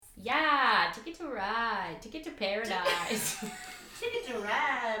Ticket to Ride. Ticket to Paradise. Ticket to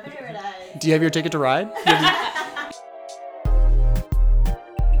Ride. Paradise. Do you have your ticket to ride?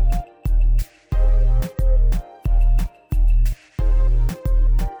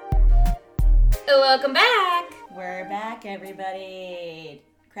 Welcome back. We're back, everybody.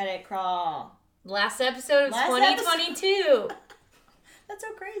 Credit crawl. Last episode of 2022. That's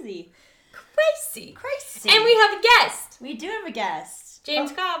so crazy. Crazy. And we have a guest. We do have a guest.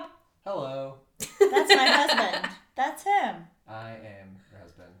 James Cobb. Hello. That's my husband. That's him. I am your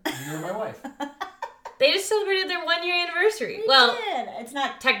husband. You're my wife. They just celebrated their 1-year anniversary. We did. It's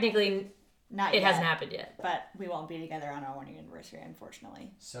not technically, not it yet, hasn't happened yet. But we won't be together on our 1-year anniversary,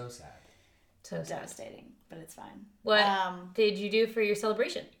 unfortunately. So sad. So sad. Devastating, but it's fine. What did you do for your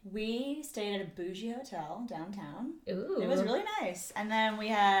celebration? We stayed at a bougie hotel downtown. Ooh. It was really nice. And then we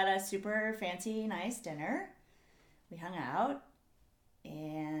had a super fancy, nice dinner. We hung out.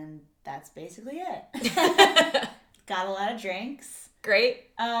 And that's basically it. Got a lot of drinks. Great.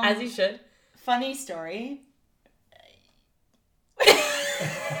 As you should. Funny story.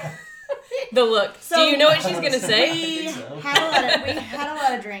 The look. So, do you know what she's going to say? We had a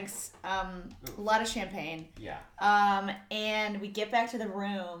lot of drinks. A lot of champagne. Yeah. And we get back to the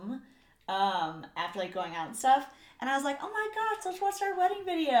room after like going out and stuff. And I was like, oh my God, so let's watch our wedding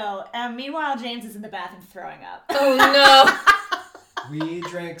video. And meanwhile, James is in the bathroom throwing up. Oh no. We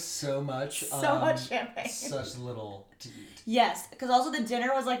drank so much. So much champagne. Such little to eat. Yes, because also the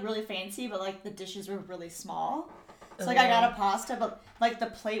dinner was like really fancy, but like the dishes were really small. So like I got a pasta, but like the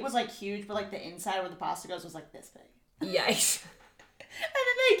plate was like huge, but like the inside where the pasta goes was like this big. Yikes. And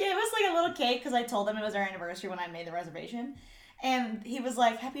then they gave us like a little cake because I told them it was our anniversary when I made the reservation. And he was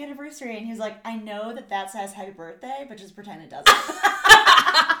like, happy anniversary. And he was like, I know that says happy birthday, but just pretend it doesn't.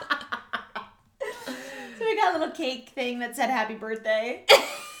 So we got a little cake thing that said happy birthday.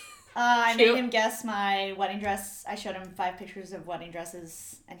 I made him guess my wedding dress. I showed him 5 pictures of wedding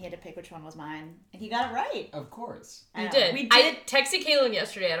dresses, and he had to pick which one was mine. And he got it right. Of course. You did. We did. I texted Kaylin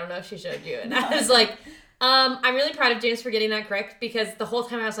yesterday. I don't know if she showed you. And I was like, I'm really proud of James for getting that correct because the whole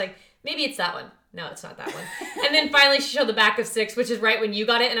time I was like, maybe it's that one. No, it's not that one. And then finally she showed the back of 6, which is right when you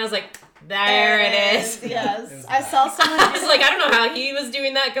got it. And I was like, there it is. Yes. I saw someone I was like, I don't know how he was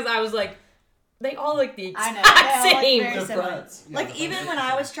doing that because I was like, they all look the exact same. The Similar. fronts. Yeah, like even when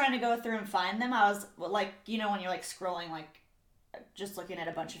I was trying to go through and find them, I was like, you know, when you're like scrolling, like just looking at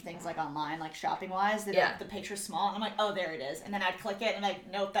a bunch of things like online, like shopping wise, like, the picture's small, and I'm like, oh, there it is, and then I'd click it, and I'm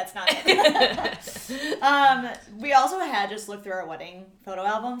like, nope, that's not it. We also had just looked through our wedding photo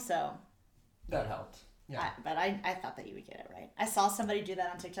album, so that helped. Yeah. But I thought that you would get it right. I saw somebody do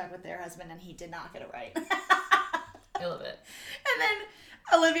that on TikTok with their husband, and he did not get it right. I love it. And then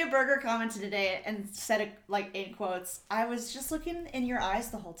Olivia Berger commented today and said, it, like, in quotes, I was just looking in your eyes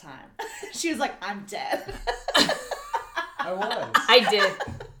the whole time. She was like, I'm dead. I was. I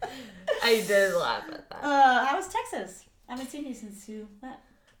did laugh at that. How was Texas? I haven't seen you since you met.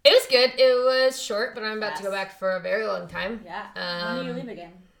 It was good. It was short, but I'm about to go back for a very long time. Yeah. When do you leave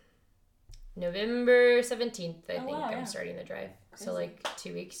again? November 17th, I think. Wow, I'm starting the drive. Crazy. So, like,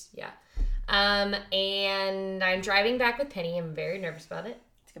 2 weeks. Yeah. And I'm driving back with Penny. I'm very nervous about it.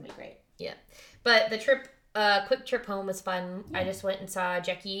 It's going to be great. Yeah. But the trip, quick trip home was fun. Yeah. I just went and saw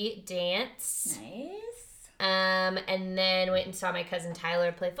Jackie dance. Nice. And then went and saw my cousin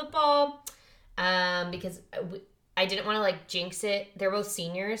Tyler play football. Because I didn't want to, like, jinx it. They're both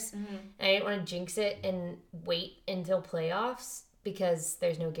seniors. Mm-hmm. And I didn't want to jinx it and wait until playoffs. Because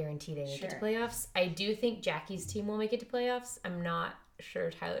there's no guarantee they make it to playoffs. I do think Jackie's team will make it to playoffs. I'm not sure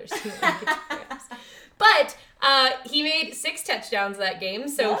Tyler's team will make it to playoffs. But he made 6 touchdowns that game.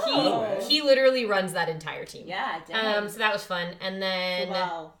 So he literally runs that entire team. Yeah, dang. So that was fun. And then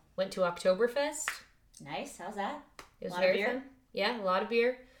went to Oktoberfest. Nice. How's that? It was very fun. Yeah, a lot of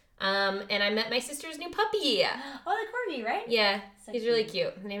beer. And I met my sister's new puppy. Oh, the corgi, right? Yeah, so he's really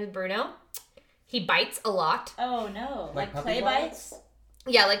cute. His name is Bruno. He bites a lot. Oh, no. Like play bites? bites?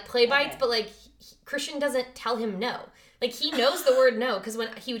 Yeah, like play bites, but like Christian doesn't tell him no. Like he knows the word no because when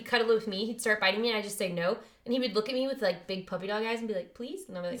he would cuddle with me, he'd start biting me and I'd just say no. And he would look at me with like big puppy dog eyes and be like, please?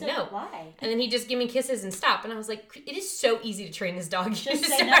 And I'm like, no. Why? And then he'd just give me kisses and stop. And I was like, it is so easy to train this dog. Just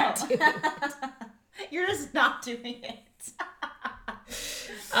say no. You're just not doing it.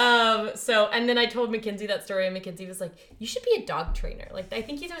 And then I told Mackenzie that story, and Mackenzie was like, you should be a dog trainer. Like, I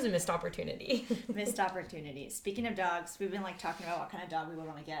think he was a missed opportunity. Missed opportunity. Speaking of dogs, we've been like talking about what kind of dog we would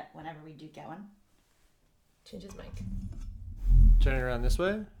want to get whenever we do get one. Change his mic. Turning around this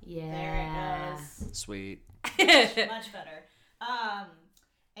way? Yeah. There it goes. Sweet. Much better.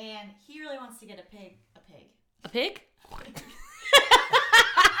 And he really wants to get a pig. A pig?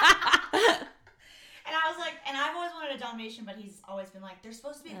 Dalmatian, but he's always been like, they're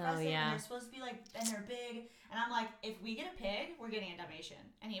supposed to be aggressive, and they're supposed to be like, and they're big. And I'm like, if we get a pig, we're getting a Dalmatian.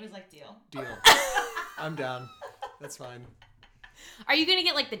 And he was like, deal. I'm down. That's fine. Are you gonna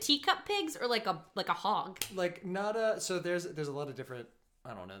get like the teacup pigs or like a hog? Like not a. So there's a lot of different.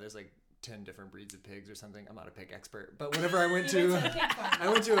 I don't know. There's like 10 different breeds of pigs or something. I'm not a pig expert, but whenever I went to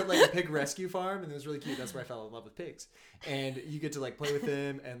like a pig rescue farm, and it was really cute. That's where I fell in love with pigs. And you get to like play with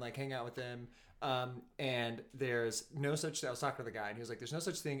them and like hang out with them. And there's no such. I was talking to the guy, and he was like, "There's no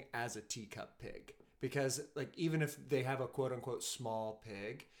such thing as a teacup pig, because like even if they have a quote unquote small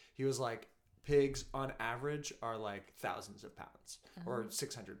pig, he was like, pigs on average are like thousands of pounds or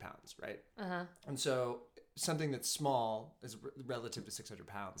 600 pounds, right? And so something that's small is relative to 600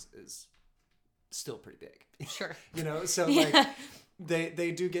 pounds is still pretty big. Sure. You know, so like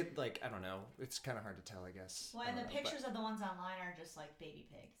they do get like, I don't know, it's kind of hard to tell, I guess. Well, and the pictures of the ones online are just like baby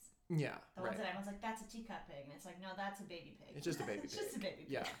pigs. Yeah, the ones that everyone's like, that's a teacup pig, and it's like, no, that's a baby pig. It's just a baby pig. It's just a baby pig.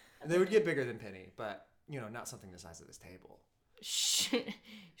 Yeah, and they would get bigger than Penny, but you know, not something the size of this table.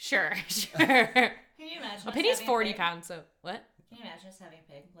 Sure. Can you imagine? A penny's 40 pounds, so what? Can you imagine us having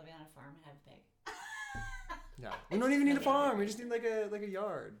a pig, living on a farm and have a pig? No, we don't even need a farm. We just need like a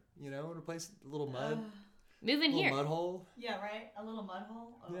yard, you know, to place a little mud. Move in here. Mud hole. Yeah, right. A little mud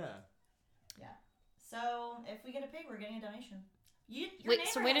hole. Oh. Yeah. So if we get a pig, we're getting a Dalmatian. Wait,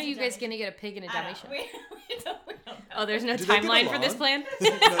 so when are you guys gonna get a pig and a Dalmatian? We don't know. Oh, there's no timeline for this plan? No,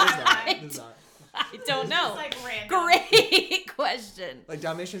 there's not. I don't know. It's like random. Great question. Like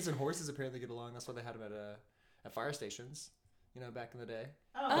Dalmatians and horses apparently get along. That's why they had them at fire stations, you know, back in the day.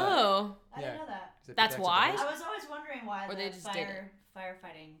 Oh. I didn't know that. That's why? I was always wondering why or the they just firefighter.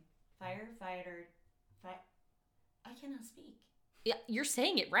 I cannot speak. Yeah, you're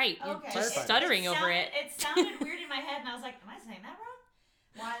saying it right. Okay. You're just stuttering over it. It sounded weird in my head, and I was like, am I saying that wrong?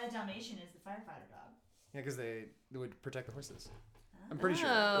 Why the Dalmatian is the firefighter dog? Yeah, because they would protect the horses. I'm pretty sure.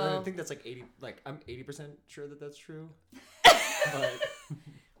 Oh. I think that's like 80. Like I'm 80% sure that that's true. But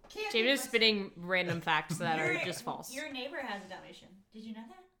James is spitting random facts that are just false. Your neighbor has a Dalmatian. Did you know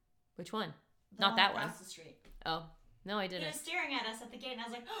that? Which one? The Not that one. Across the street. Oh, no, I He didn't. was staring at us at the gate, and I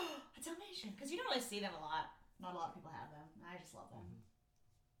was like, oh, a Dalmatian. Because you don't really see them a lot. Not a lot of people have them. I just love them.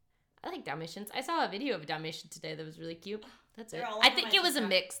 I like Dalmatians. I saw a video of a Dalmatian today that was really cute. That's it. They're all I over think my it was a TikTok.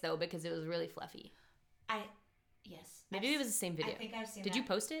 mix, though, because it was really fluffy. Yes. Maybe it was the same video. I think I've seen Did that. you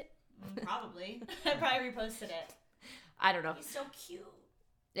post it? Probably. I probably reposted it. I don't know. He's so cute.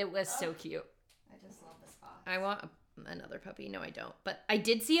 It was so cute. I just love this fox. I want another puppy. No, I don't. But I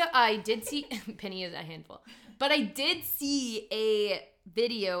did see Penny is a handful. But I did see a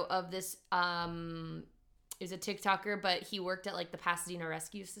video of this it was a TikToker, but he worked at like the Pasadena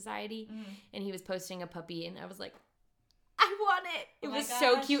Rescue Society and he was posting a puppy and I was like, I want it. It was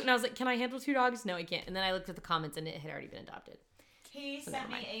so cute. And I was like, can I handle 2 dogs? No, I can't. And then I looked at the comments and it had already been adopted. He sent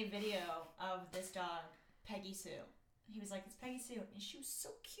me a video of this dog, Peggy Sue. He was like, it's Peggy Sue. And she was so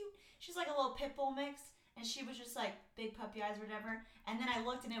cute. She's like a little pit bull mix. And she was just like big puppy eyes or whatever. And then I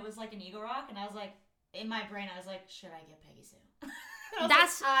looked and it was like an Eagle Rock. And I was like, in my brain, I was like, should I get Peggy Sue?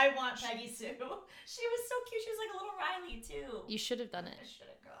 I want Peggy Sue. She was so cute. She was like a little Riley too. You should have done it. I should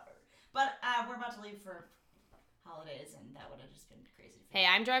have got her. But we're about to leave for holidays, and that would have just been crazy. Hey,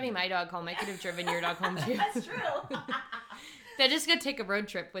 I'm driving my dog home. I could have driven your dog home too. That's true. They're just gonna take a road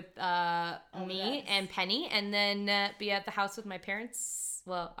trip with me and Penny, and then be at the house with my parents.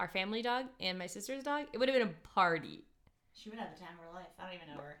 Well, our family dog and my sister's dog. It would have been a party. She would have the time of her life. I don't even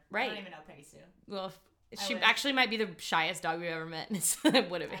know her. Right. I don't even know Peggy Sue. Well, she actually might be the shyest dog we've ever met. And I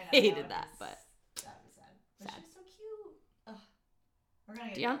would have hated that, but that would be sad. But she's so cute. Ugh. We're gonna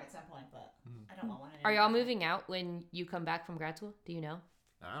get Yeah. a dog at some point, but I don't want one. Are y'all moving out when you come back from grad school? Do you know?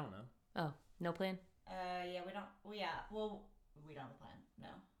 I don't know. Oh, no plan? Yeah, we don't. Well, yeah. Well, we don't have a plan. No.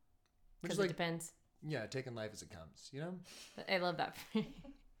 Because Like, it depends. yeah, taking life as it comes, you know? I love that.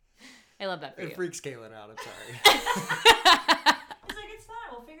 I love that for It you. freaks Kaylin out, I'm sorry. He's like, it's fine.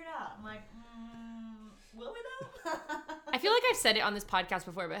 We'll figure it out. I'm like, will we though? I feel like I've said it on this podcast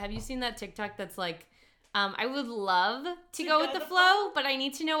before, but have you seen that TikTok that's like, I would love to go with the flow, but I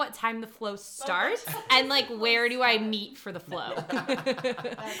need to know what time the flow starts and like where do I meet for the flow.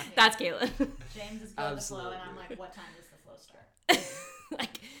 That's Caitlin. James is go with the flow, and I'm like, what time does the flow start?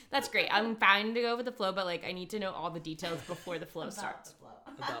 Like that's great. I'm fine to go with the flow, but like I need to know all the details before the flow About starts. the flow.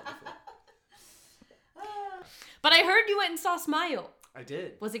 About the flow. But I heard you went and saw Smile. I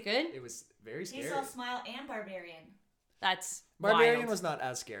did. Was it good? It was very scary. He saw Smile and Barbarian. That's Barbarian wild. was not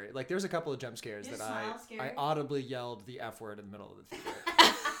as scary. Like there was a couple of jump scares Is that Smile I scary? audibly yelled the F word in the middle of the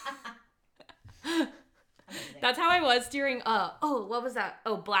theater. Amazing. That's how I was during, what was that?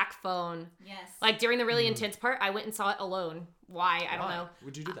 Oh, Black Phone. Yes. Like during the really intense part, I went and saw it alone. Why? I don't Why know.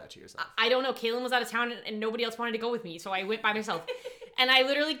 would you do that to yourself? I don't know. Kaylin was out of town and nobody else wanted to go with me, so I went by myself. And I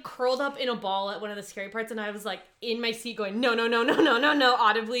literally curled up in a ball at one of the scary parts, and I was like in my seat going, no,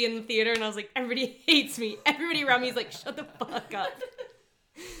 audibly in the theater. And I was like, everybody hates me. Everybody around me is like, shut the fuck up.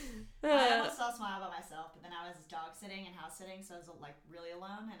 I almost saw Smile by myself, but then I was dog sitting and house sitting, so I was like really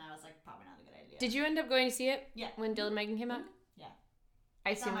alone, and I was like, probably not a good idea. Did you end up going to see it? Yeah. When Dylan and Megan came out? Yeah. I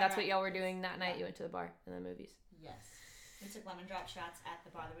It's on assume my that's what rack. y'all were doing that night. Yeah. You went to the bar and the movies. Yes. We took lemon drop shots at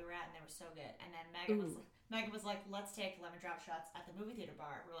the bar that we were at, and they were so good. And then Megan was like, let's take lemon drop shots at the movie theater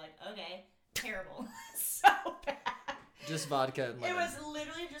bar. We're like, okay. Terrible. So bad. Just vodka and lemon. It was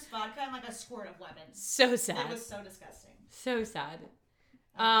literally just vodka and like a squirt of lemon. So sad. It was so disgusting. So sad.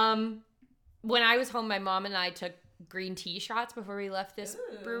 When I was home, my mom and I took green tea shots before we left this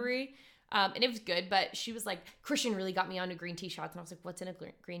brewery. And it was good, but she was like, Christian really got me onto green tea shots. And I was like, what's in a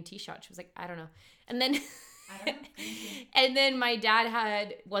green tea shot? She was like, I don't know. And then I don't know. and then my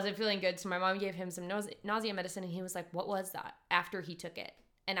dad wasn't feeling good. So my mom gave him some nausea medicine. And he was like, what was that? After he took it.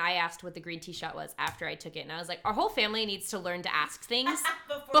 And I asked what the green tea shot was after I took it. And I was like, our whole family needs to learn to ask things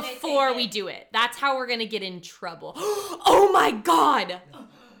before we do it. That's how we're going to get in trouble. Oh my God.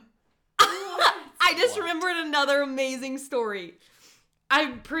 I just remembered another amazing story.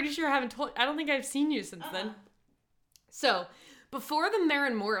 I'm pretty sure I don't think I've seen you since then. So, before the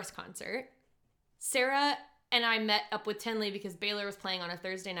Maren Morris concert, Sarah and I met up with Tenley because Baylor was playing on a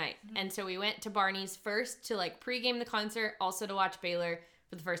Thursday night. Mm-hmm. And so we went to Barney's first to like pregame the concert, also to watch Baylor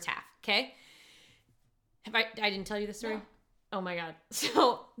for the first half. Okay? I didn't tell you the story? No. Oh my God.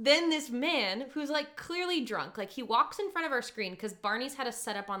 So then this man who's like clearly drunk, like he walks in front of our screen because Barney's had us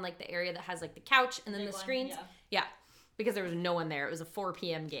set up on like the area that has like the couch and then the screens. Yeah. Because there was no one there. It was a 4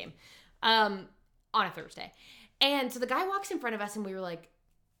 p.m. game on a Thursday. And so the guy walks in front of us and we were like,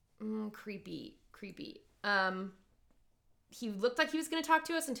 creepy. He looked like he was going to talk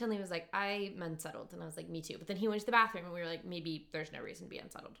to us until he was like, I'm unsettled. And I was like, me too. But then he went to the bathroom and we were like, maybe there's no reason to be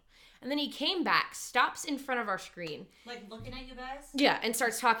unsettled. And then he came back, stops in front of our screen. Like looking at you guys? Yeah, and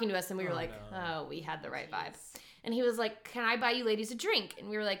starts talking to us. And we were like, oh, we had the right vibe. And he was like, can I buy you ladies a drink? And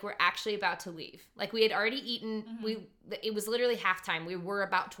we were like, we're actually about to leave. Like we had already eaten. Mm-hmm. It was literally halftime. We were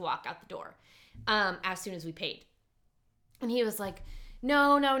about to walk out the door as soon as we paid. And he was like,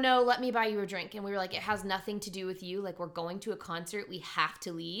 no, let me buy you a drink. And we were like, it has nothing to do with you. Like, we're going to a concert. We have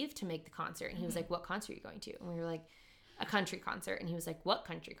to leave to make the concert. And he was like, what concert are you going to? And we were like, a country concert. And he was like, what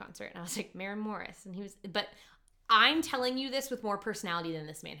country concert? And I was like, Maren Morris. And he was, but I'm telling you this with more personality than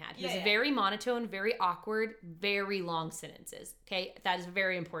this man had. He was very monotone, very awkward, very long sentences. Okay. That is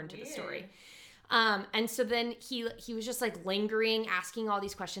very important to the story. And so then he was just like lingering, asking all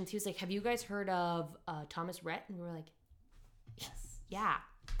these questions. He was like, have you guys heard of Thomas Rhett? And we were like, yes. Yeah.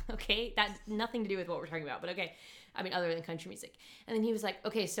 Okay. That's nothing to do with what we're talking about, but okay. I mean, other than country music. And then he was like,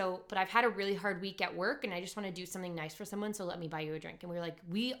 okay, but I've had a really hard week at work and I just want to do something nice for someone. So let me buy you a drink. And we were like,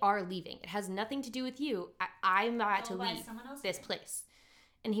 we are leaving. It has nothing to do with you. I'm about to leave this place.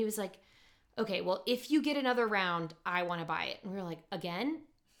 And he was like, okay, well, if you get another round, I want to buy it. And we were like, again,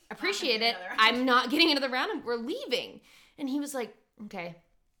 appreciate it. I'm not getting another round and we're leaving. And he was like, okay.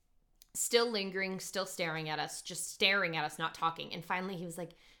 Still lingering, still staring at us, just staring at us, not talking. And finally he was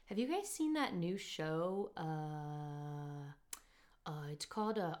like, have you guys seen that new show? It's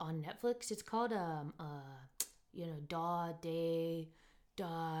called, on Netflix, it's called, Da.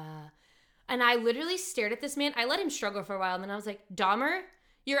 And I literally stared at this man. I let him struggle for a while. And then I was like, Dahmer,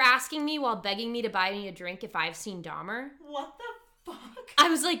 you're asking me while begging me to buy me a drink if I've seen Dahmer? What the fuck? I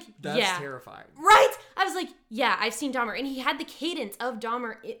was like, That's terrifying. Right? I was like, yeah, I've seen Dahmer. And he had the cadence of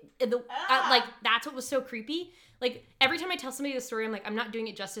Dahmer. Like, that's what was so creepy. Like, every time I tell somebody the story, I'm like, I'm not doing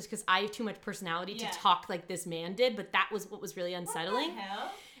it justice because I have too much personality to talk like this man did. But that was what was really unsettling. What the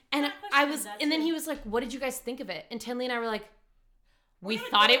hell? And and then he was like, what did you guys think of it? And Tenley and I were like, we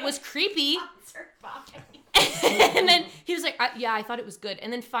thought it was creepy. And then he was like, yeah, I thought it was good.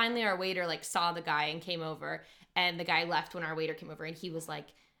 And then finally our waiter like saw the guy and came over. And the guy left when our waiter came over and he was like,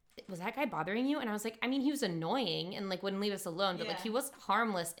 was that guy bothering you? And I was like, I mean, he was annoying and like wouldn't leave us alone, but like he was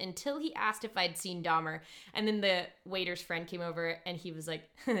harmless until he asked if I'd seen Dahmer. And then the waiter's friend came over and he was like,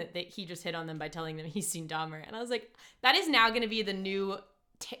 he just hit on them by telling them he's seen Dahmer. And I was like, that is now going to be the new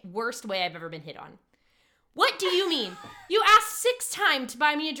worst way I've ever been hit on. What do you mean? You asked 6 times to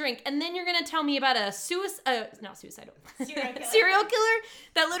buy me a drink, and then you're going to tell me about a serial killer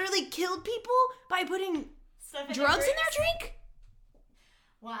that literally killed people by putting drugs in their drink?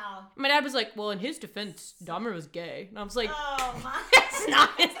 Wow. My dad was like, well, in his defense, Dahmer was gay. And I was like, Oh my. it's not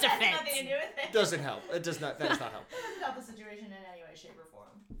his That has nothing to defense. do with it. Doesn't help. It does not. That does not help. That doesn't help the situation in any way, shape, or form.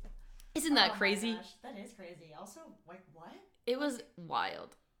 Isn't that Oh my crazy? gosh, that is crazy. Also, like, what? It was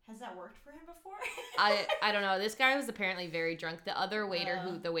wild. Has that worked for him before? I don't know. This guy was apparently very drunk. The other waiter,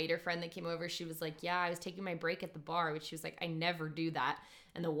 the waiter friend that came over, she was like, yeah, I was taking my break at the bar. But she was like, I never do that.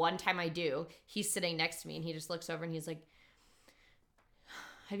 And the one time I do, he's sitting next to me and he just looks over and he's like,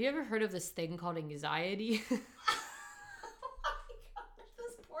 have you ever heard of this thing called anxiety? Oh my gosh,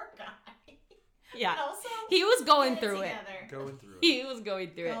 this poor guy. Yeah. And also, He was going get it through it. together. Going through it. He was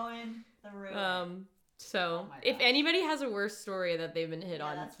going through it. Going through it. So Oh my if gosh. anybody has a worse story that they've been hit Yeah,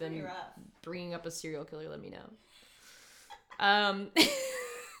 on that's pretty than rough. bringing up a serial killer, let me know.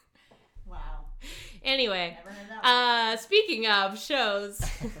 Wow. Anyway, Never heard that one. speaking of shows,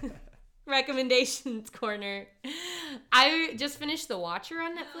 recommendations corner. I just finished The Watcher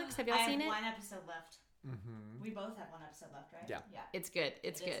on Netflix. Have y'all I seen have it? one episode left. Mm-hmm. We both have one episode left, right? Yeah. Yeah. It's good.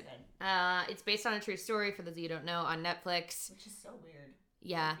 It's It is good. good. It's based on a true story for those of you who don't know on Netflix. Which is so weird.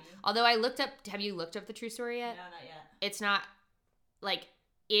 Yeah. Creepy. Although I looked up, have you looked up the true story No, yet? not yet. It's not like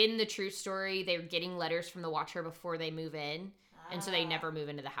in the true story, they're getting letters from the Watcher before they move in. And so they Ah, never move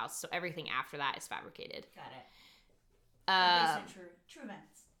into the house. So everything after that is fabricated. Got it. Uh, Based on true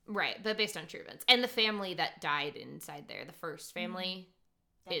events. right, but based on true events. And the family that died inside there, the first family,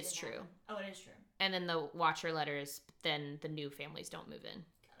 That is did true. happen. Oh, it is true. And then the Watcher letters, then the new families don't move in.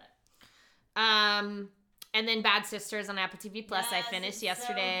 Got it. And then Bad Sisters on Apple TV Plus, I Yes, finished it's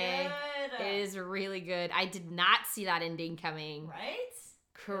yesterday. So good. It is really good. I did not see that ending coming. Right?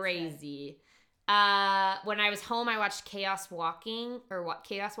 Crazy. When I was home, I watched Chaos Watching. It's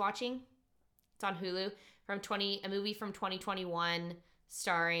on Hulu a movie from 2021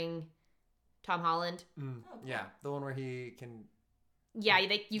 starring Tom Holland. Mm. Oh, cool. Yeah, the one where he can. Yeah,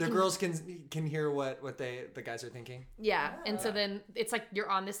 The girls can hear what the guys are thinking. Yeah, and so Oh. then it's like you're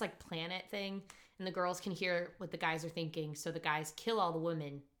on this like planet thing, and the girls can hear what the guys are thinking. So the guys kill all the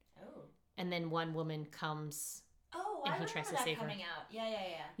women, Oh. and then one woman comes. Oh, And I he remember tries to that save her. coming out. Yeah.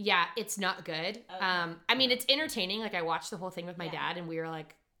 Yeah, it's not good. Okay. I mean, it's entertaining. Like I watched the whole thing with my Yeah. dad, and we were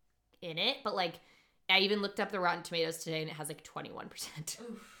like in it. But like, I even looked up the Rotten Tomatoes today, and it has like 21%.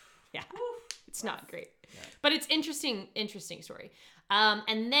 Oof. Yeah, Oof. it's not great, Yeah. but it's interesting story.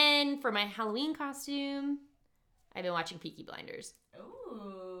 And then for my Halloween costume, I've been watching Peaky Blinders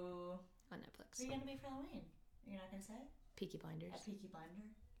Ooh. on Who Netflix. are you gonna be for Halloween? You're not gonna say it? Peaky Blinders. A Peaky Blinder?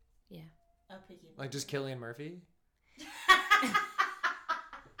 Yeah. A Peaky Blinder. Like just Killian Murphy.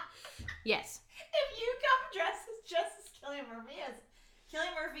 Yes. If you come dressed as just as Killian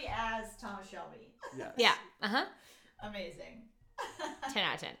Murphy as Thomas Shelby. Yes. Yeah. Uh-huh. Amazing. 10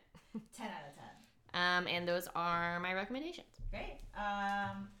 out of 10. 10 out of 10. And those are my recommendations. Great.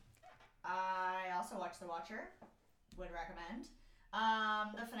 I also watched The Watcher. Would recommend.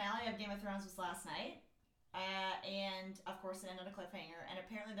 The finale of Game of Thrones was last night. And of course it ended on a cliffhanger. And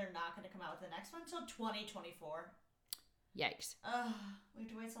apparently they're not going to come out with the next one until 2024. Yikes. Ugh, we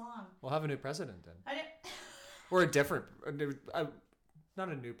have to wait so long. We'll have a new president then, I didn't. or a different, not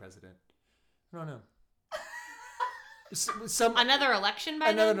a new president. I don't know. Some Another election by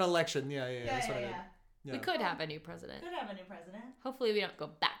another then? election. Yeah. That's what I mean. Yeah. Yeah. We could have a new president. Could have a new president. Hopefully we don't go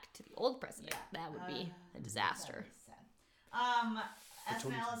back to the old president. Yeah. That would be a That'd disaster. be sad.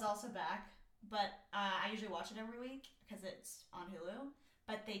 totally SNL is sad. also back, but I usually watch it every week because it's on Hulu.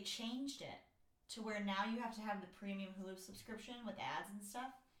 But they changed it to where now you have to have the premium Hulu subscription with ads and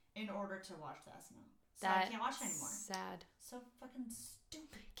stuff in order to watch the SNL. So I can't watch it anymore. Sad. So fucking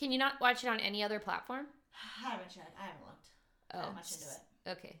stupid. Can you not watch it on any other platform? I haven't checked. I haven't looked that much into it.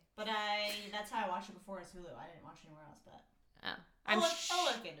 Okay. But that's how I watched it before as Hulu. I didn't watch anywhere else, but Oh. I'll I'm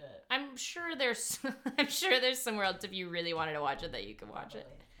look into it. I'm sure there's I'm sure there's somewhere else if you really wanted to watch it that you could watch it.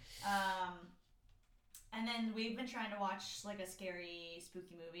 Probably. And then we've been trying to watch like a scary,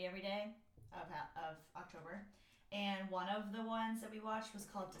 spooky movie every day of October. And one of the ones that we watched was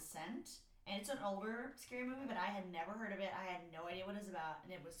called Descent. And it's an older scary movie, but I had never heard of it. I had no idea what it was about,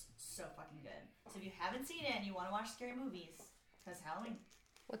 and it was so fucking good. So if you haven't seen it and you want to watch scary movies, because Halloween.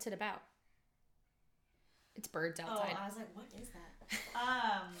 What's it about? It's birds outside. Oh, I was like, what is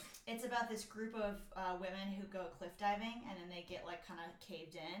that? It's about this group of women who go cliff diving, and then they get like kind of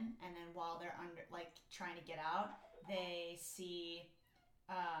caved in, and then while they're under, like trying to get out, they see,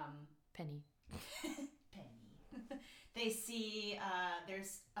 Penny. Penny. They see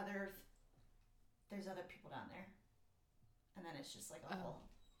there's other people down there, and then it's just like a whole.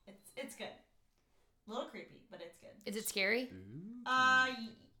 It's good. A little creepy, but it's good. Is it scary?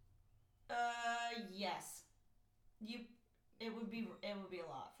 Yes. it would be a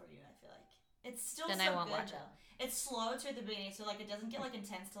lot for you. I feel like it's still Then so I won't good watch though. It's slow to the beginning, so like it doesn't get like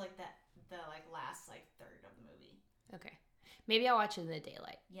intense to like the like last like third of the movie. Okay. Maybe I'll watch it in the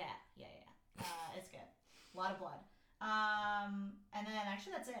daylight. Yeah. It's good. A lot of blood. And then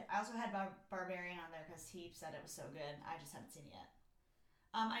actually that's it. I also had Barbarian on there because he said it was so good. I just haven't seen it yet.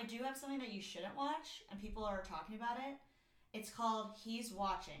 I do have something that you shouldn't watch, and people are talking about it. It's called He's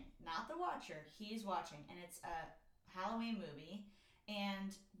Watching, not The Watcher. He's Watching, and it's a Halloween movie.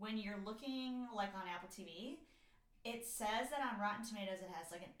 And when you're looking like on Apple TV, it says that on Rotten Tomatoes it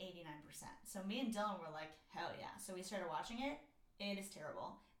has like an 89%. So me and Dylan were like, hell yeah. So we started watching it. It is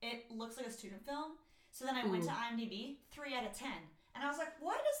terrible. It looks like a student film. So then I went to IMDb, 3 out of 10. And I was like,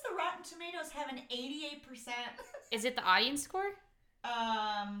 why does the Rotten Tomatoes have an 88%? Is it the audience score?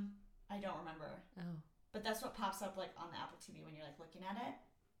 I don't remember. Oh. But that's what pops up like on the Apple TV when you're like looking at it.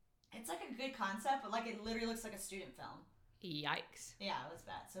 It's like a good concept, but like it literally looks like a student film. Yikes. Yeah, it was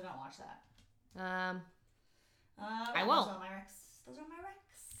bad. So don't watch that. I won't. Those are my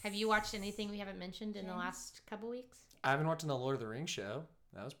recs. Have you watched anything we haven't mentioned in the last couple weeks? I haven't watched the Lord of the Rings show.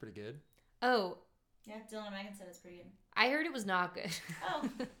 That was pretty good. Oh, Yeah, Dylan and Megan said it's pretty good. I heard it was not good. Oh.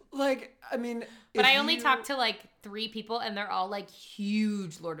 Like, I mean, But I only talked to like 3 people, and they're all like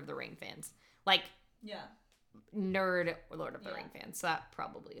huge Lord of the Ring fans. Like, Yeah. nerd Lord of the Ring fans. So that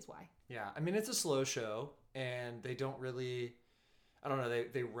probably is why. Yeah, I mean, it's a slow show, and they don't really, I don't know,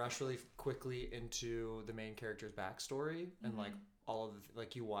 they rush really quickly into the main character's backstory, and like all of the,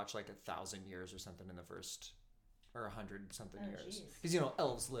 like you watch like 1,000 years or something in the first, or 100 something years, because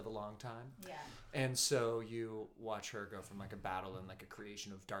elves live a long time. Yeah. And so you watch her go from like a battle and like a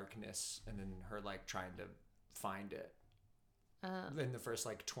creation of darkness, and then her like trying to find it in the first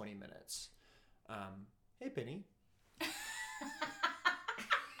like 20 minutes. Hey, Penny.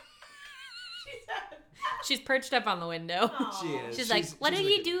 She's perched up on the window. Aww. She is. She's like, what are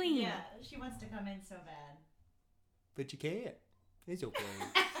you doing? Yeah, she wants to come in so bad. But you can't. It's okay.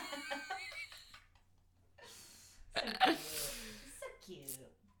 So cute.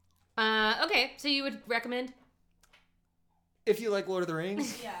 Okay, so you would recommend? If you like Lord of the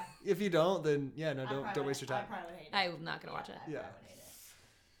Rings, Yeah. if you don't, then yeah, no, don't waste your I time. probably would hate it. I'm not going to watch it. Yeah. I would hate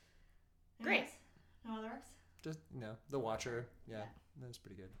it. Great. Anyways? No other recs? Just The Watcher. Yeah, that's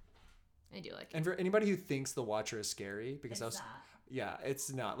pretty good. I do like it. And for anybody who thinks The Watcher is scary, because It's not. yeah,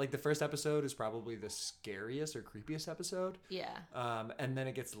 it's not. Like the first episode is probably the scariest or creepiest episode. Yeah. And then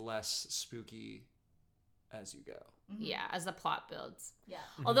it gets less spooky as you go. Yeah, as the plot builds. Yeah.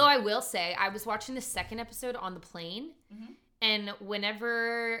 Although I will say, I was watching the second episode on the plane, and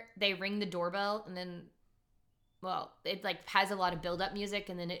whenever they ring the doorbell, and then, well, it like has a lot of build-up music,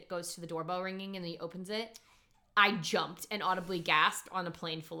 and then it goes to the doorbell ringing, and then he opens it, I jumped and audibly gasped on a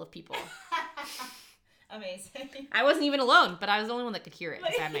plane full of people. Amazing. I wasn't even alone, but I was the only one that could hear it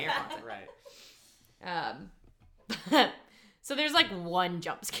because I had my AirPods in. Right. So there's like one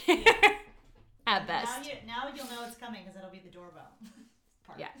jump scare at best. Now you'll know it's coming because it'll be the doorbell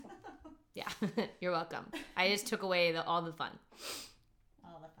part. Yeah. Yeah. You're welcome. I just took away all the fun.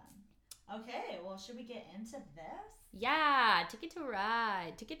 All the fun. Okay, well, should we get into this? Yeah. Ticket to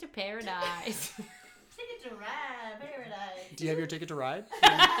Ride. Ticket to Paradise. Ticket to Ride Paradise. Do you have your ticket to ride?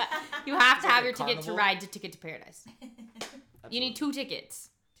 You have to have a your ticket to carnival? ride to Ticket to Paradise. You need 2 tickets.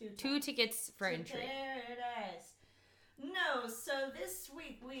 Two times. tickets for To entry. Paradise. No, so this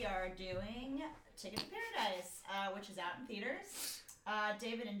week we are doing Ticket to Paradise, which is out in theaters.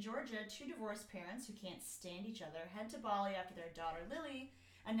 David and Georgia, 2 divorced parents who can't stand each other, head to Bali after their daughter Lily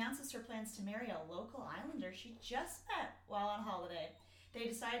announces her plans to marry a local islander she just met while on holiday. They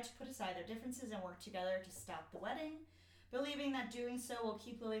decide to put aside their differences and work together to stop the wedding, believing that doing so will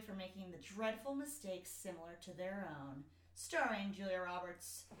keep Lily from making the dreadful mistakes similar to their own. Starring Julia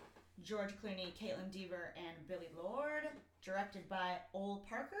Roberts, George Clooney, Caitlin Dever, and Billy Lord. Directed by Ole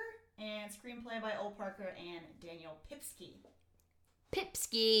Parker, and screenplay by Ole Parker and Daniel Pipsky.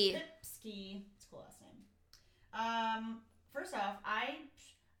 Pipsky. Pipsky. It's a cool last name. First off, I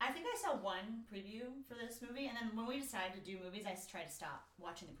think I saw one preview for this movie, and then when we decided to do movies, I try to stop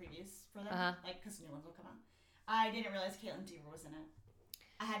watching the previews for them, like because new ones will come out. I didn't realize Caitlin Dever was in it.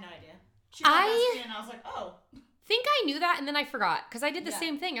 I had no idea. She was on screen, and I was like, oh. Think I knew that, and then I forgot because I did the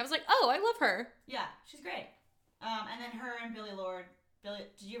same thing. I was like, oh, I love her. Yeah, she's great. And then her and Billy Lord. Did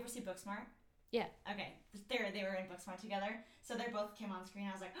you ever see Booksmart? Yeah. Okay, they were in Booksmart together, so they both came on screen.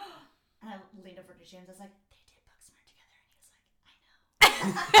 I was like, oh, and I leaned over to James. I was like, they did Booksmart together, and he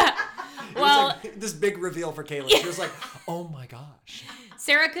was like, I know. Well, It was like this big reveal for Caitlin. She was like, "Oh my gosh."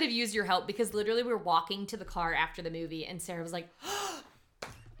 Sarah could have used your help because literally we were walking to the car after the movie, and Sarah was like, "They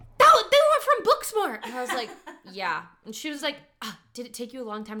were from Booksmart," and I was like, Yeah. And she was like, did it take you a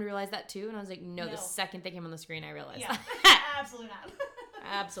long time to realize that too? And I was like, no. No. The second they came on the screen, I realized Yeah, that. absolutely not.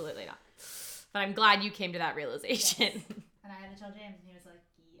 Absolutely not. But I'm glad you came to that realization. Yes. And I had to tell James, and he was like,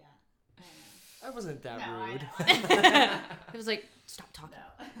 yeah, I know. I wasn't that No, rude. I know. It was like, stop talking.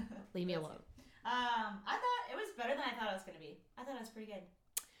 No. Leave me alone. I thought it was better than I thought it was going to be. I thought it was pretty good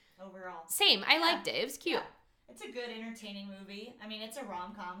overall. Same. I liked it. It was cute. Yeah. It's a good, entertaining movie. I mean, it's a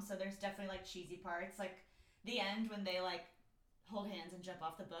rom-com, so there's definitely, like, cheesy parts. Like, the end when they, like, hold hands and jump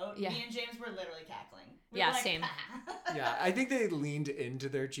off the boat. Yeah. Me and James were literally cackling. We Yeah, were like, same. Yeah, I think they leaned into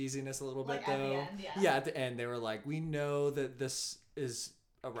their cheesiness a little bit, Like, at the though. end, yeah. Yeah, at the end, they were like, we know that this is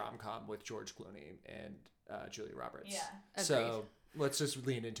a rom-com with George Clooney and Julia Roberts. Yeah. So let's just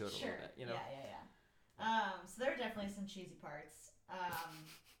lean into it a Sure. little bit, you know? Yeah. So there are definitely some cheesy parts.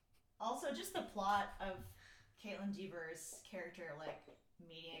 Also, just the plot of Caitlin Deaver's character, like,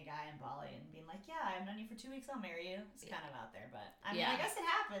 meeting a guy in Bali and being like, yeah, I've known you for 2 weeks, I'll marry you. It's kind of out there, but I mean, Yeah. I guess it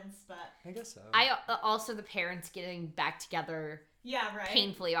happens, but I guess so. I also the parents getting back together, yeah, right.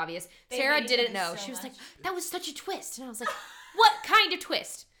 painfully obvious. They Sarah hated didn't it know. so She was much. like, "That was such a twist," and I was like, "What kind of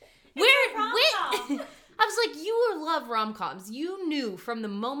twist?" a Where? rom-com. When? I was like, "You love rom coms. You knew from the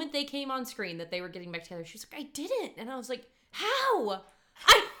moment they came on screen that they were getting back together." She was like, "I didn't," and I was like, "How?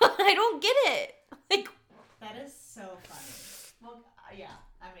 I don't get it." Like, That is so funny. Well, yeah,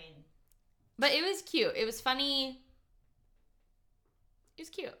 I mean, but it was cute. It was funny. It was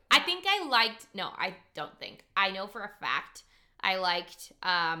cute. I think I liked. No, I don't think. I know for a fact I liked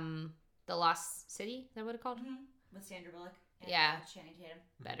The Lost City. Is that what it's called? with Sandra Bullock and Yeah. Channing Tatum.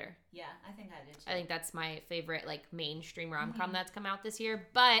 Better. Yeah, I think I did too. I think that's my favorite like mainstream rom-com that's come out this year,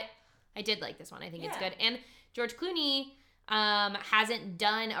 but I did like this one. I think it's Yeah. good. And George Clooney hasn't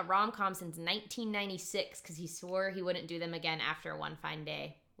done a rom-com since 1996 because he swore he wouldn't do them again after One Fine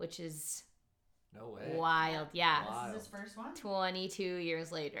Day, which is No way. wild. Yeah. Wow. This is his first one. 22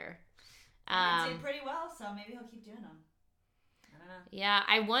 years later. And it did pretty well, so maybe he'll keep doing them. I don't know. Yeah,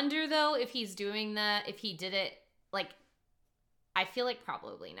 I wonder though if he's doing that, if he did it like, I feel like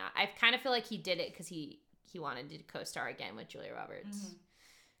probably not. I kind of feel like he did it because he wanted to co-star again with Julia Roberts.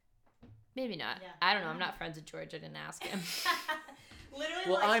 Maybe not. Yeah. I don't know. I'm not friends with George. I didn't ask him. Literally,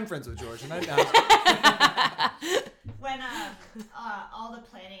 Well, like, I'm friends with George, and I when all the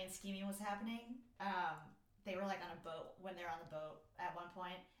planning and scheming was happening, they were like on a boat when they're on the boat at one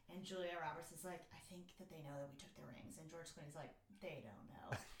point, and Julia Roberts is like, I think that they know that we took their rings, and George Clooney's like, they don't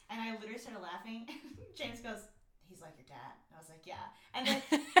know. And I literally started laughing. James goes, he's like your dad. And I was like, yeah. And then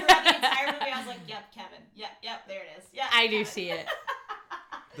throughout the entire movie, I was like, yep, Kevin. Yep, there it is. Yeah, I do Kevin. see it.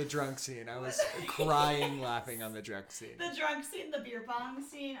 the drunk scene. I was crying laughing on the drunk scene. The drunk scene, the beer pong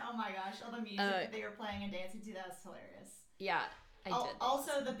scene. Oh my gosh, all the music that they were playing and dancing to, that was hilarious. Yeah, I did.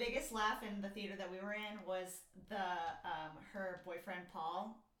 Also, the biggest laugh in the theater that we were in was the her boyfriend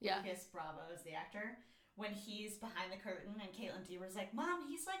Paul. Yeah. Lucas Bravo is the actor. When he's behind the curtain and Caitlin Deaver's like, "Mom,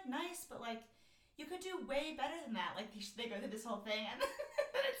 he's like nice, but like you could do way better than that." Like they go through this whole thing, and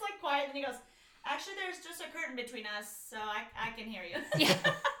then it's like quiet, and he goes, "Actually, there's just a curtain between us, so I can hear you." Yeah.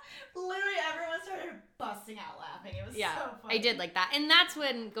 Literally, everyone started busting out laughing. It was Yeah, so funny. I did like that. And that's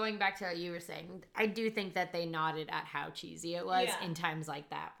when, going back to what you were saying, I do think that they nodded at how cheesy it was Yeah. in times like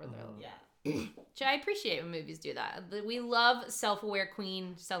that. Where they're Yeah. which I appreciate when movies do that. We love self-aware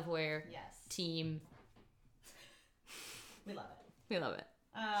queen, self-aware Yes. team. We love it. We love it.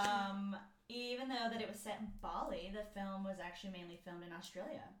 Even though that it was set in Bali, the film was actually mainly filmed in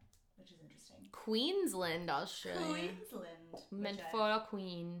Australia, which is interesting. Queensland, Australia. Queensland. Meant which for I've a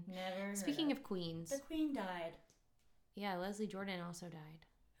queen. never Speaking heard of queens. the Queen died. Yeah, Leslie Jordan also died.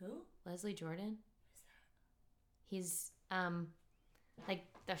 Who? Leslie Jordan? He's, like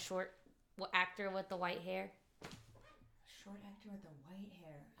the short actor with the white hair. Short actor with the white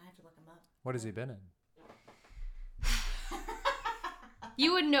hair. I have to look him up. What has he been in?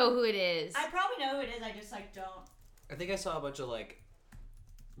 You would know who it is. I probably know who it is. I just like don't. I think I saw a bunch of like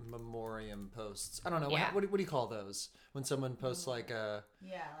memoriam posts. I don't know. Yeah. What do you call those? When someone posts like a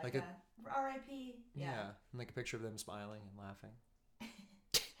Yeah, Like like a R.I.P. yeah, and like a picture of them smiling and laughing.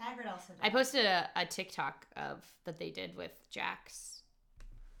 Hagrid also died. I posted a TikTok of that they did with Jax.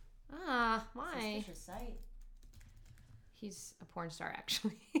 Ah, why? Suspicious sight. He's a porn star,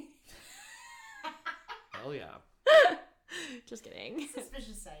 actually. Oh yeah. Just kidding.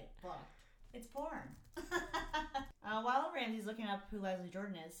 Suspicious sight. Blocked. It's porn. While Ramsey's looking up who Leslie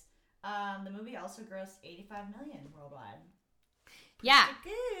Jordan is, the movie also grossed $85 million worldwide. Yeah.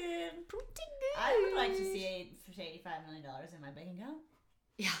 Good. Pretty good. I would like to see $85 million in my bank account.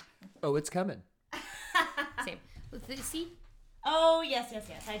 Yeah. Oh, it's coming. Same. See? Oh, yes. I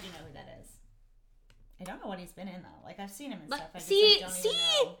do know who that is. I don't know what he's been in though. Like I've seen him in Like, stuff. I just see, like, don't even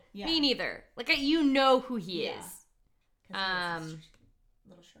know. Yeah. me neither. Like you know who he Yeah. is. 'Cause he is this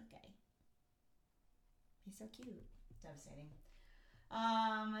little short guy. He's so cute. Devastating.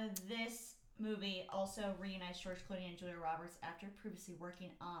 This movie also reunites George Clooney and Julia Roberts after previously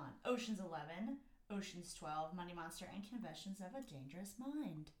working on Ocean's 11, Ocean's 12, Money Monster, and Confessions of a Dangerous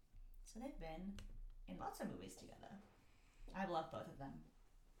Mind. So they've been in lots of movies together. I love both of them.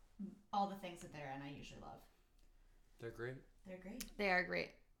 All the things that they're in, I usually love. They're great. They're great. They are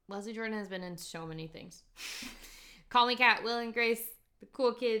great. Leslie Jordan has been in so many things. Call Me Kat, Will and Grace, The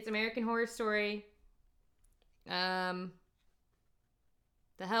Cool Kids, American Horror Story, The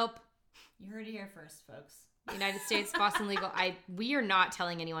Help, You heard it here first, folks. United States, Boston Legal. We are not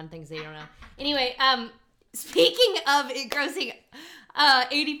telling anyone things they don't know. Anyway, speaking of it grossing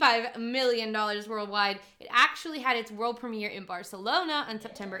 $85 million worldwide, it actually had its world premiere in Barcelona on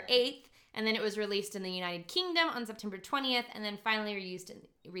September 8th, and then it was released in the United Kingdom on September 20th, and then finally released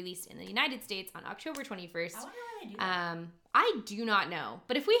in the United States on October 21st. I wonder why they do that. I do not know.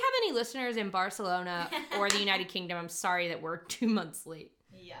 But if we have any listeners in Barcelona or the United Kingdom, I'm sorry that we're 2 months late.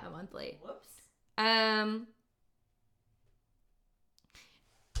 Yeah. A month late. Whoops.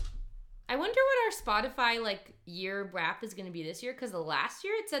 I wonder what our Spotify year wrap is going to be this year, because the last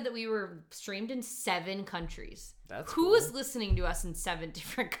year it said that we were streamed in 7 countries. That's Who cool. is listening to us in 7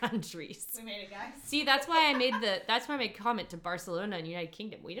 different countries? We made it, guys. See, that's why I made comment to Barcelona and United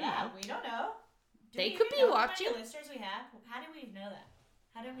Kingdom. We don't know. We don't know. Do They we could even be know watching. How many listeners we have? How do we know that?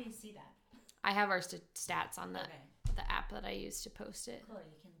 How do we see that? I have our stats on Okay. the app that I use to post it. Cool.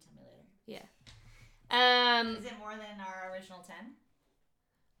 You can tell me later. Yeah. Is it more than our original 10?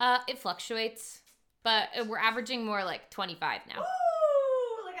 It fluctuates, but we're averaging more like 25 now.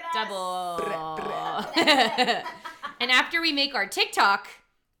 Ooh, look at us. Double. And after we make our TikTok,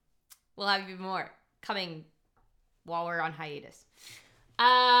 we'll have even more coming while we're on hiatus.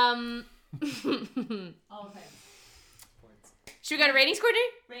 Okay. Should we go to ratings corner?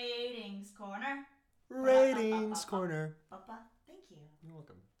 Ratings corner. Ratings corner. Papa, thank you. You're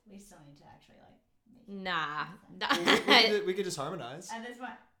welcome. We still need to actually make it. Nah. We could just harmonize. At this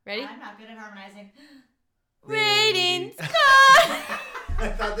point, Ready? I'm not good at harmonizing. Ratings. I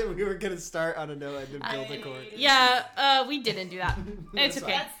thought that we were gonna start on a note and then build a chord. Yeah, we didn't do that. It's That's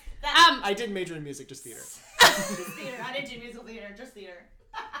okay. fine. I did major in music, just theater. Just theater. I didn't do musical theater, just theater.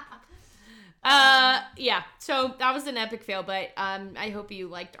 Yeah. So that was an epic fail, but I hope you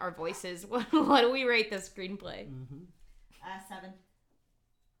liked our voices. What do we rate the screenplay? 7.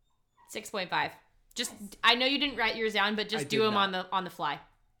 6.5. Just I know you didn't write yours down, but I just did do them not. on the fly.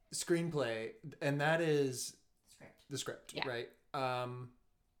 Screenplay, and that is Script. the script, Yeah. right? Yeah,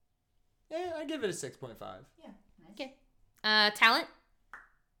 I give it a 6.5. Yeah. Nice. Okay. Talent.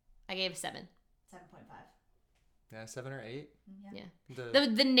 I gave 7. 7.5. Yeah, 7 or 8. Yeah.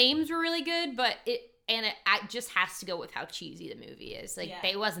 The names were really good, but it just has to go with how cheesy the movie is. Like Yeah.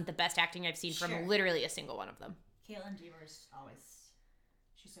 they wasn't the best acting I've seen Sure. from literally a single one of them. Caitlin Deaver's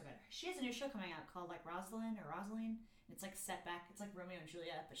she's so good. She has a new show coming out called Rosaline. It's set back. It's like Romeo and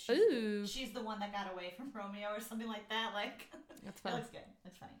Juliet, but she's the one that got away from Romeo or something like that. That's It fun. looks good.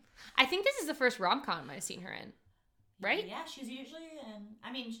 It's funny. I think this is the first rom-com I've seen her in. Right? Yeah, she's usually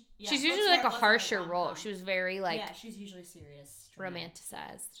She's usually like a harsher role. She was very yeah, she's usually serious, dramatic.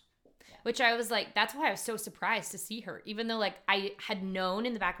 romanticized. Yeah. Which I was like, that's why I was so surprised to see her. Even though I had known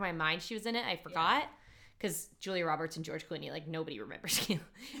in the back of my mind she was in it, I forgot. Because Julia Roberts and George Clooney, nobody remembers Caitlin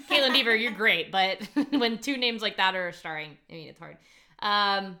Deaver, you're great. But when 2 names like that are starring, it's hard.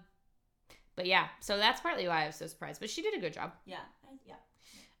 But yeah, so that's partly why I was so surprised. But she did a good job. Yeah.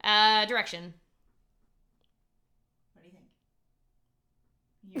 Direction. What do you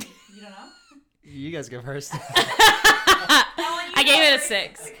think? You don't know? You guys go first. I gave it a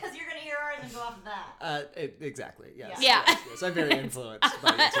 6. Because you're gonna hear ours and go off of that. Exactly. Yes. Yeah. Yes, I'm very influenced by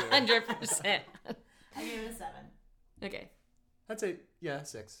you too. 100%. I gave it a 7. Okay. I'd say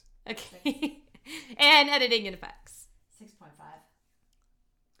 6. Okay. And editing and effects. 6.5.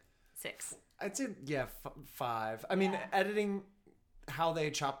 6. I'd say 5. I mean, Yeah. editing, how they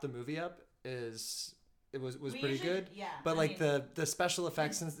chop the movie up was We pretty usually- good. Yeah. But I mean, the special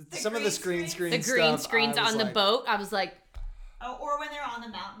effects and the some of the green screen The green stuff, screens I was on the like, boat, I was like, oh, or when they're on the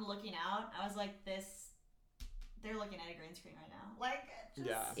mountain looking out, I was like, they're looking at a green screen right now. Just,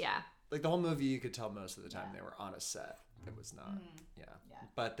 Yeah. yeah. Like the whole movie, you could tell most of the time Yeah. they were on a set. It was not. Yeah. Yeah.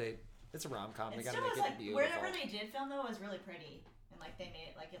 But it's a rom-com. They It gotta still make was it beautiful. wherever they did film though was really pretty, and they made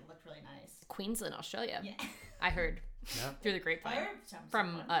it it looked really nice. Queensland, Australia. Yeah. I heard Yeah. through the grapevine Fire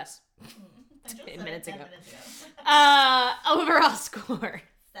from us. I just 10 said it minutes 10 ago. minutes ago. Overall score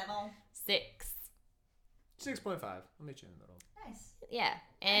 7. 6. 6.5. I'll meet you in the middle. Nice. Yeah.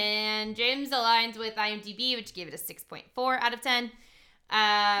 And James aligns with IMDb, which gave it a 6.4 out of 10.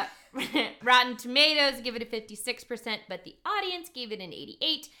 Rotten Tomatoes give it a 56%, but the audience gave it an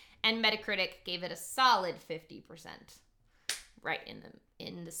 88, and Metacritic gave it a solid 50%. Right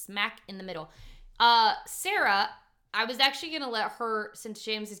in the smack in the middle. Sarah, I was actually gonna let her, since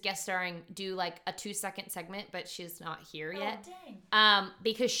James is guest starring, do like a 2-second segment, but she's not here yet. Dang.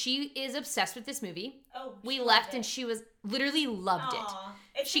 Because she is obsessed with this movie. Oh, We left and she was literally loved Aw.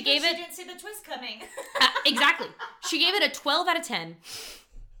 it. It's She because gave she it- didn't see the twist coming. Exactly. She gave it a 12 out of 10.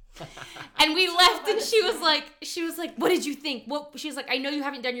 And we left and she was like, what did you think? She was like, I know you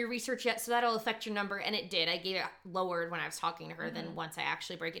haven't done your research yet, so that'll affect your number. And it did. I gave it lowered when I was talking to her than once I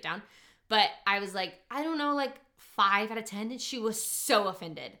actually break it down. But I was like, I don't know, like 5 out of 10. And she was so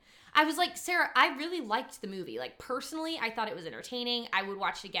offended. I was like, Sarah, I really liked the movie. Like personally, I thought it was entertaining. I would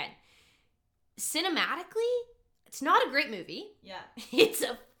watch it again. Cinematically, it's not a great movie. Yeah. It's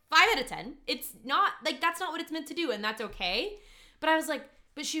a 5 out of 10. It's not, like, that's not what it's meant to do, and that's okay. But I was like,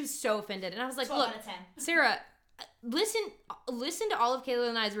 but she was so offended. And I was like, 12 look, out of 10. Sarah, listen to all of Kayla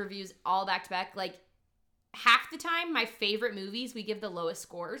and I's reviews all back to back. Like, half the time, my favorite movies, we give the lowest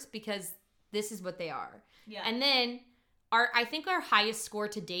scores because this is what they are. Yeah. And then, I think our highest score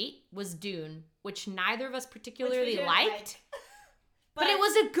to date was Dune, which neither of us Which we particularly didn't liked. like. But it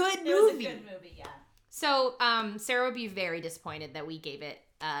was a good movie. It was a good movie, yeah. So, Sarah would be very disappointed that we gave it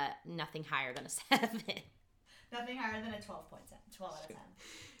nothing higher than a 7. Nothing higher than a 12 out of 10.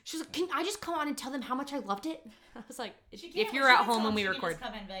 She was like, can I just come on and tell them how much I loved it? I was like, She if can't- you're she at can home tell when them we she can record. just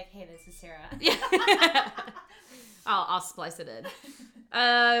come in and be like, hey, this is Sarah. Yeah. I'll splice it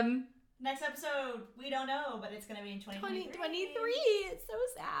in. Next episode, we don't know, but it's going to be in 2023. 2023. It's so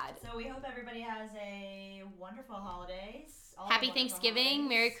sad. So we hope everybody has a wonderful holidays. All Happy wonderful Thanksgiving. holidays.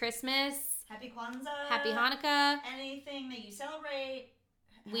 Merry Christmas. Happy Kwanzaa. Happy Hanukkah. Anything that you celebrate.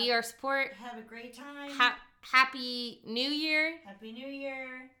 We have- are support. Have a great time. Happy New Year. Happy New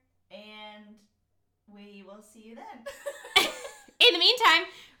Year. And we will see you then. In the meantime,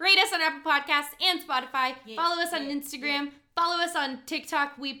 rate us on Apple Podcasts and Spotify. Yeah, Follow us on yeah, Instagram. Follow us on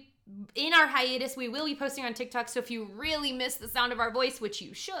TikTok. In our hiatus, we will be posting on TikTok. So if you really miss the sound of our voice, which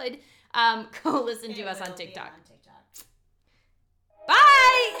you should, go listen to us on It will be TikTok. on TikTok.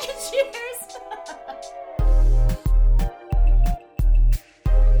 Bye.